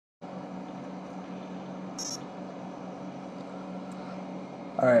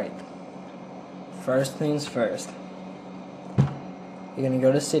Alright, first things first. You're going to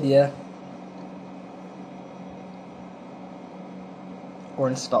go to Cydia,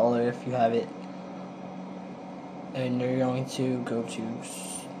 or installer if you have it, and you're going to go to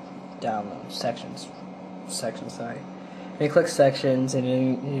download sections, sorry. You click sections, and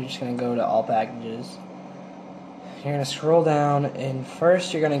then you're just going to go to all packages. You're going to scroll down, and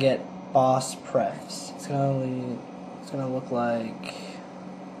first you're going to get Boss Prefs. It's going to look like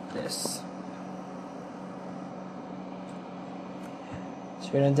this.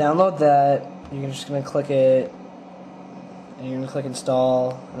 So you're going to download that. You're just going to click it, and you're going to click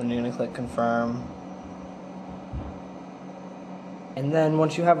install, and then you're going to click confirm. And then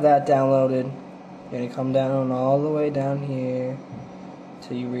once you have that downloaded, you're going to come down all the way down here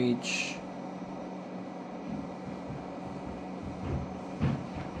till you reach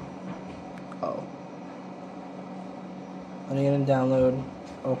and you're going to download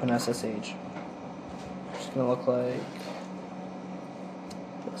OpenSSH. It's going to look like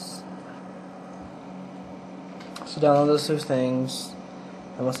this. So download those two things,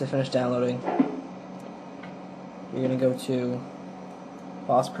 and once they finish downloading, you're going to go to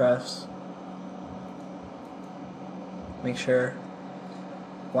Boss Prefs. Make sure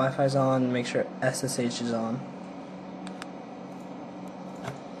Wi-Fi's on, make sure SSH is on.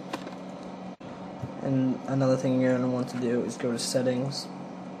 And another thing you're going to want to do is go to Settings,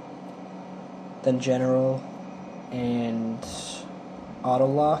 then General, and Auto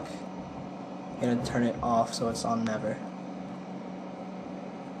Lock. You're going to turn it off so it's on Never.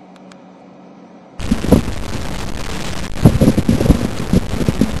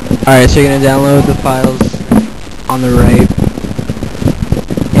 Alright, so you're going to download the files on the right,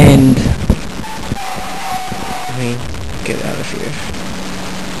 and let me get out of here.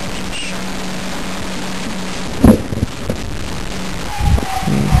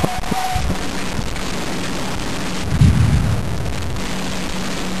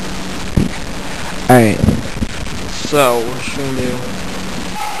 Alright, so what you're going to do,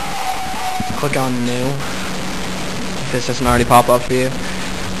 click on New, if this doesn't already pop up for you,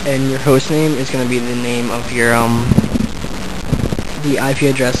 and your host name is going to be the name of your, the IP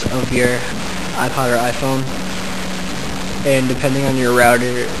address of your iPod or iPhone, and depending on your router,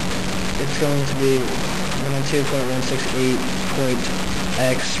 it's going to be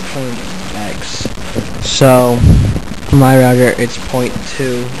 192.168.x.x. So, for my router, it's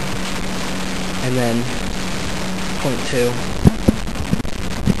 0.2. And then 0.2,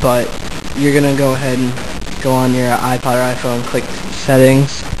 but you're gonna go ahead and go on your iPod or iPhone, click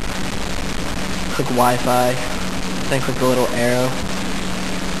Settings, click Wi-Fi, then click the little arrow,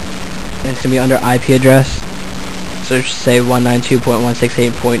 and it's gonna be under IP address. So just say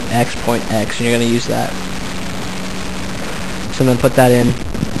 192.168.x.x, and you're gonna use that. So then put that in.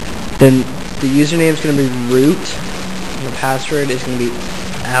 Then the username is gonna be root, and the password is gonna be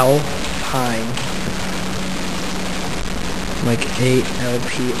Alpine, like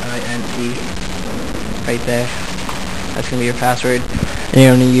ALPINE, right there. That's going to be your password. And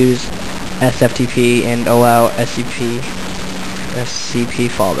you're going to use SFTP and allow SCP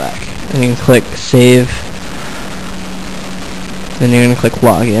fallback. And you can click Save. Then you're going to click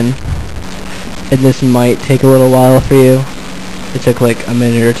Login. And this might take a little while for you. It took like a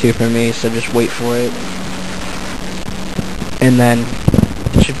minute or two for me, so just wait for it. And then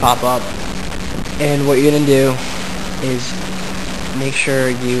it should pop up, and what you're going to do is make sure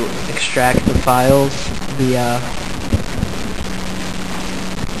you extract the files via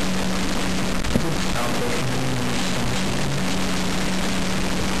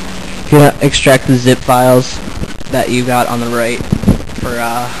you're going to extract the zip files that you got on the right for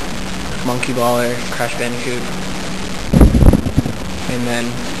Monkey Ball or Crash Bandicoot, and then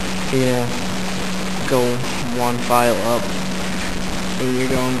you're going to go one file up, and you're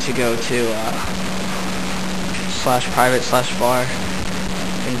going to go to /private/var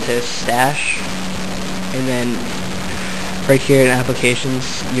into stash, and then right here in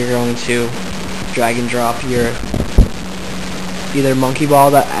applications you're going to drag and drop your either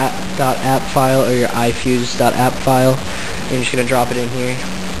monkeyball.app file or your iFuse.app file, and you're just going to drop it in here,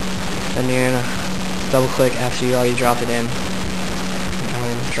 and you're going to double click after you already dropped it in,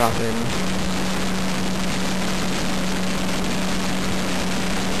 and drop it in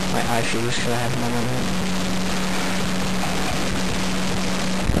my iFuse because I have none of it.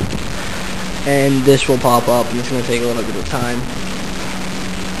 And this will pop up, and it's going to take a little bit of time,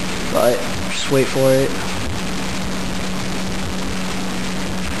 but just wait for it.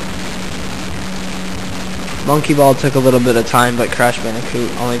 Monkey Ball took a little bit of time, but Crash Bandicoot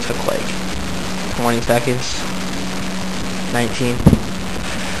only took like 20 seconds, 19.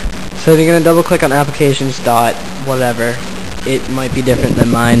 So you're gonna double click on applications dot whatever. It might be different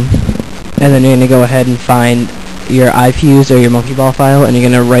than mine. And then you're gonna go ahead and find your iFuse or your monkey ball file, and you're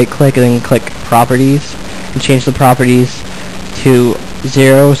gonna right click and then click properties and change the properties to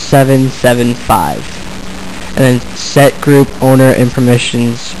 0775. And then set group owner and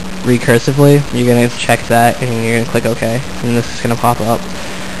permissions recursively. You're gonna check that and you're gonna click OK, and this is gonna pop up.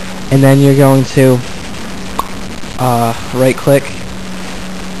 And then you're going to right click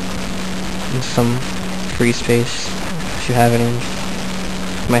in some free space if you have any.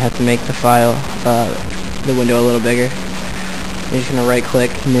 You might have to make the file, the window a little bigger. You're just gonna right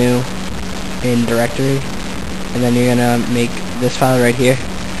click new in directory, and then you're gonna make this file right here,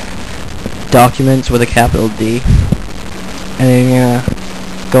 documents with a capital D, and then you're gonna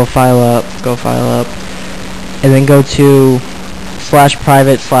go file up, and then go to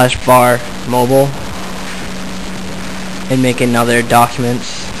 /private/var mobile and make another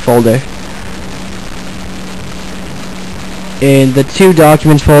documents folder. In the two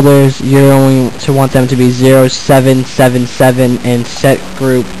documents folders, you're going to want them to be 0777 and set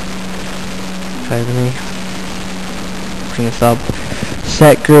group. Sorry, let me bring this up.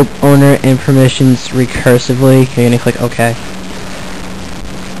 Set group owner and permissions recursively. You're gonna click OK.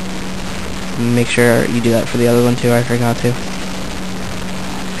 Make sure you do that for the other one too. I forgot to. I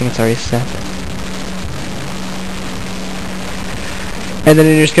think it's already set. And then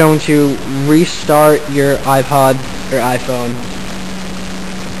you're just going to restart your iPod or iPhone.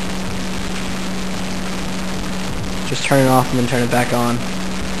 Just turn it off and then turn it back on.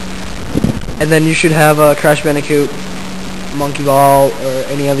 And then you should have a Crash Bandicoot, Monkey Ball, or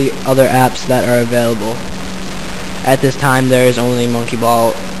any of the other apps that are available. At this time there is only Monkey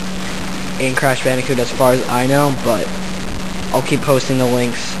Ball and Crash Bandicoot as far as I know, but I'll keep posting the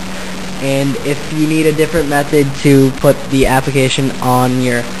links. And if you need a different method to put the application on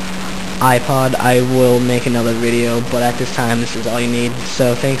your iPod, I will make another video, but at this time this is all you need.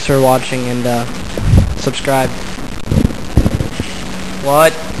 So thanks for watching, and subscribe.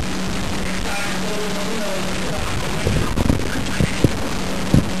 What?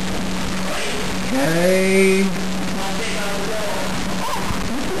 Okay.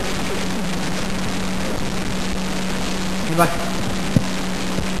 Goodbye.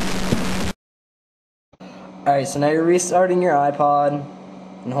 Alright, so now you're restarting your iPod,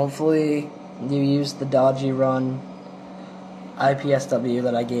 and hopefully you use the dodgy run IPSW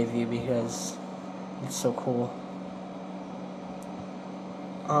that I gave you because it's so cool.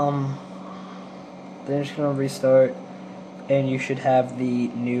 Then you're just gonna restart, and you should have the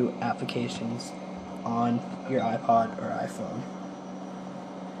new applications on your iPod or iPhone.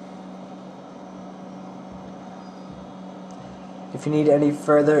 If you need any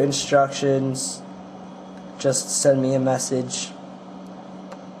further instructions, just send me a message,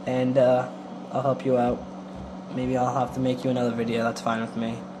 and I'll help you out. Maybe I'll have to make you another video, that's fine with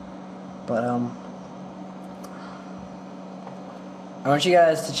me. But I want you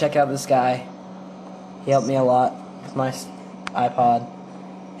guys to check out this guy. He helped me a lot with my iPod.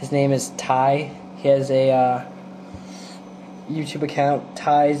 His name is Ty. He has a YouTube account,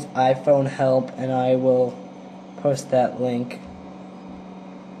 Ty's iPhone Help, and I will post that link.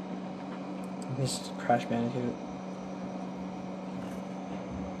 This is Crash Bandicoot.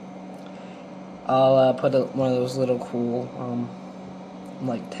 I'll put one of those little cool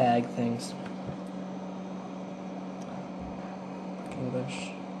like tag things.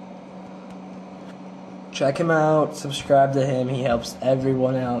 English. Check him out, subscribe to him, he helps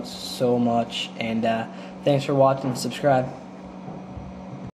everyone out so much, and thanks for watching, subscribe.